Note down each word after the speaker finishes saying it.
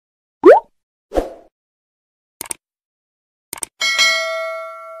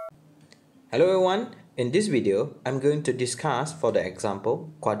Hello everyone, in this video I'm going to discuss for the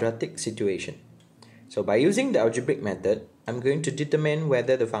example quadratic situation. So by using the algebraic method, I'm going to determine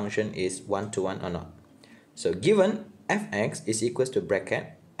whether the function is one-to-one or not. So given fx is equals to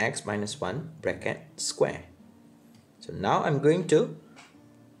bracket x minus 1 bracket square. So now I'm going to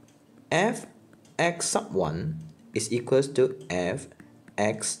fx sub 1 is equals to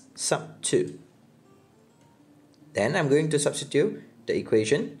fx sub 2. Then I'm going to substitute the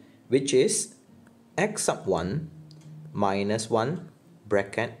equation, which is x sub 1 minus 1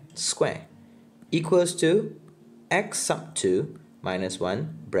 bracket square equals to x sub 2 minus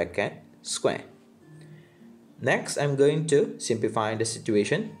 1 bracket square. Next, I'm going to simplify the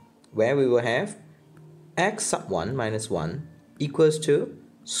situation where we will have x sub 1 minus 1 equals to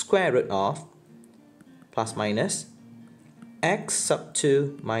square root of plus minus x sub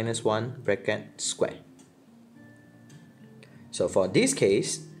 2 minus 1 bracket square. So for this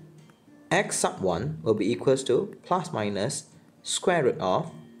case, x sub 1 will be equals to plus minus square root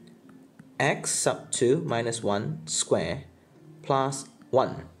of x sub 2 minus 1 square plus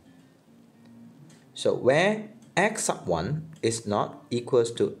 1. So where x sub 1 is not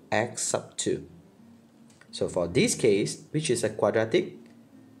equals to x sub 2. So for this case, which is a quadratic,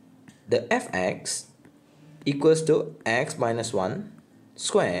 the fx equals to x minus 1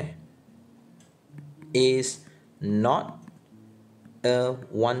 square is not a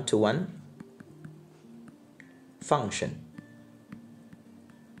one-to-one function.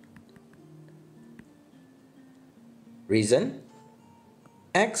 Reason: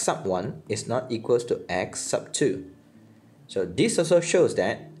 x sub 1 is not equals to x sub 2. So this also shows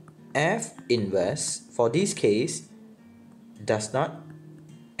that f inverse for this case does not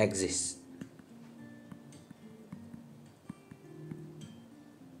exist.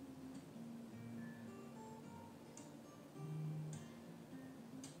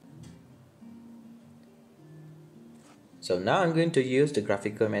 So now I'm going to use the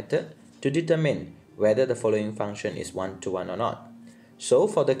graphical method to determine whether the following function is one-to-one or not. So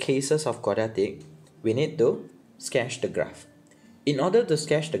for the cases of quadratic, we need to sketch the graph. In order to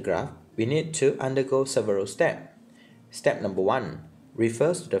sketch the graph, we need to undergo several steps. Step number 1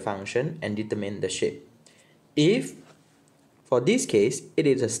 refers to the function and determine the shape. If, for this case, it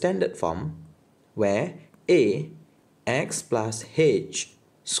is a standard form where a x plus h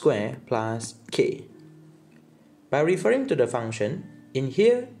square plus k. By referring to the function, in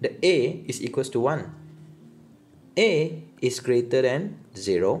here the a is equals to 1. A is greater than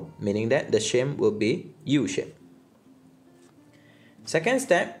 0, meaning that the shape will be U shape. Second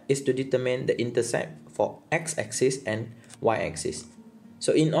step is to determine the intercept for x-axis and y-axis.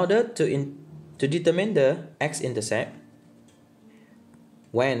 So in order to determine the x-intercept,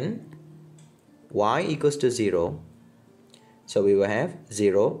 when y equals to 0, so we will have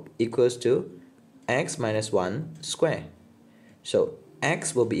 0 equals to x minus 1 square. So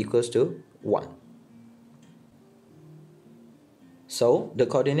x will be equals to 1. So the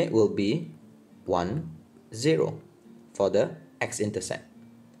coordinate will be 1, 0 for the x-intercept.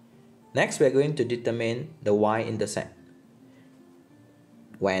 Next, we are going to determine the y-intercept.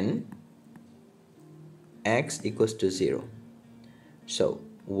 When x equals to 0. So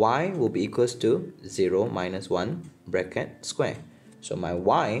y will be equals to 0 minus 1 bracket square. So my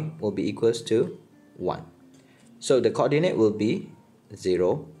y will be equals to 1. So the coordinate will be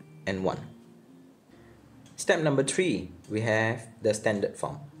 0 and 1. Step number 3, we have the standard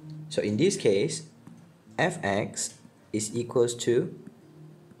form. So in this case, fx is equals to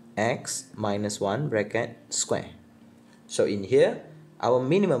x minus 1 bracket square. So in here, our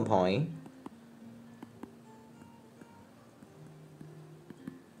minimum point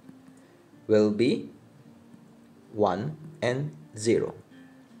will be 1 and 0.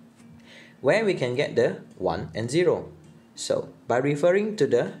 Where we can get the 1 and 0? So by referring to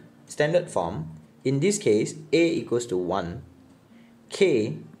the standard form, in this case a equals to 1,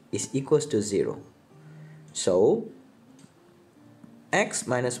 k is equals to 0. So x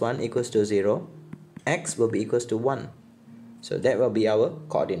minus 1 equals to 0, x will be equals to 1. So that will be our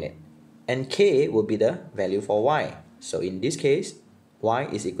coordinate. And k will be the value for y. So in this case, y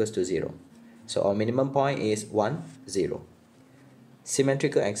is equals to 0. So our minimum point is 1, 0.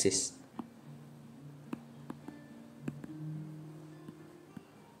 Symmetrical axis.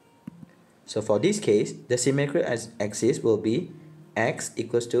 So for this case, the symmetrical axis will be x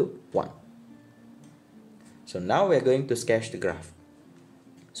equals to 1. So now we are going to sketch the graph.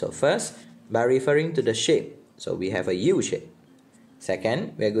 So first, by referring to the shape, so we have a U shape.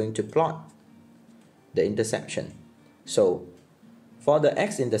 Second, we are going to plot the intersection. So for the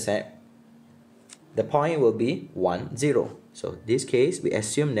x-intercept, the point will be 1, 0. So this case, we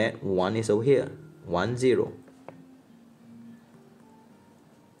assume that 1 is over here, 1, 0.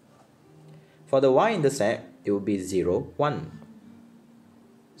 For the Y-intercept, it will be 0, 1.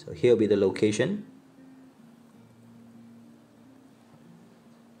 So here will be the location.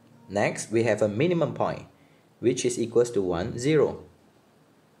 Next, we have a minimum point, which is equals to 1, 0.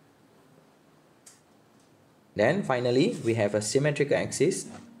 Then finally, we have a symmetrical axis.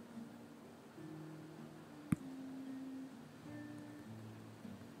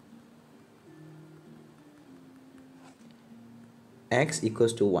 X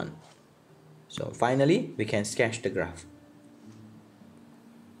equals to 1. So finally, we can sketch the graph.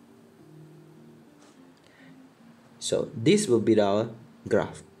 So this will be our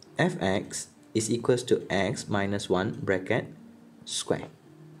graph. Fx is equals to x minus 1 bracket square.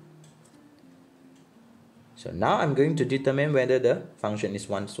 So now I'm going to determine whether the function is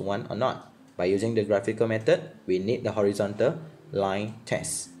 1 to 1 or not. By using the graphical method, we need the horizontal line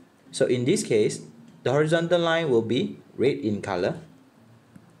test. So in this case, the horizontal line will be red in color.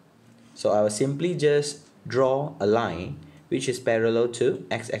 So I will simply just draw a line which is parallel to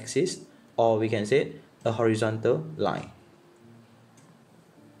x-axis, or we can say a horizontal line.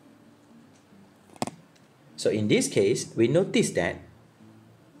 So in this case, we notice that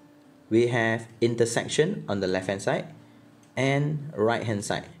we have intersection on the left hand side and right hand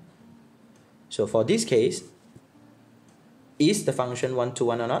side. So for this case, is the function 1 to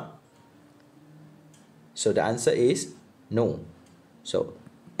 1 or not? So the answer is no. So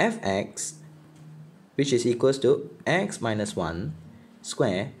fx, which is equals to x minus 1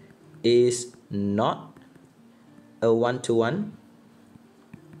 square, is not a 1 to 1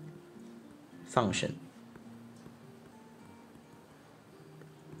 function.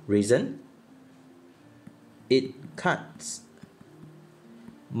 Reason? It cuts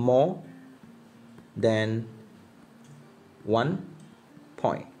more than 1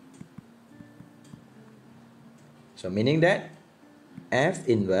 point. So meaning that f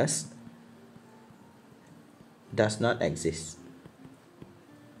inverse does not exist.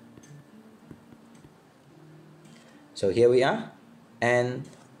 So here we are, and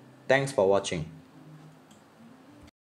thanks for watching.